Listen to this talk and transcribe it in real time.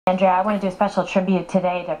Andrea, I want to do a special tribute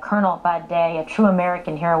today to Colonel Bud Day, a true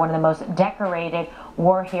American hero, one of the most decorated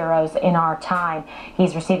war heroes in our time.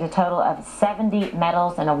 He's received a total of 70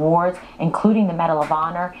 medals and awards, including the Medal of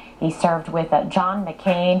Honor. He served with John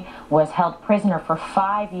McCain, was held prisoner for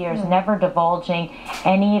 5 years, never divulging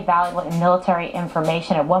any valuable military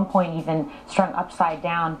information, at one point even strung upside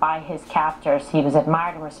down by his captors. He was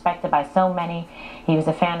admired and respected by so many. He was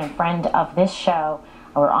a fan and friend of this show.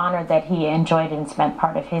 We're honored that he enjoyed it and spent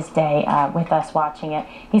part of his day with us watching it.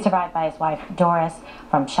 He's survived by his wife, Doris,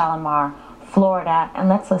 from Shalimar, Florida. And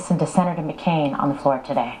let's listen to Senator McCain on the floor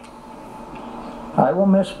today. I will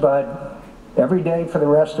miss Bud every day for the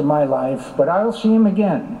rest of my life, but I will see him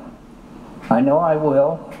again. I know I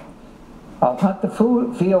will. I'll hunt the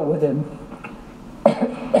field with him,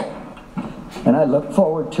 and I look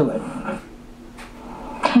forward to it.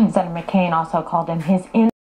 Senator McCain also called him his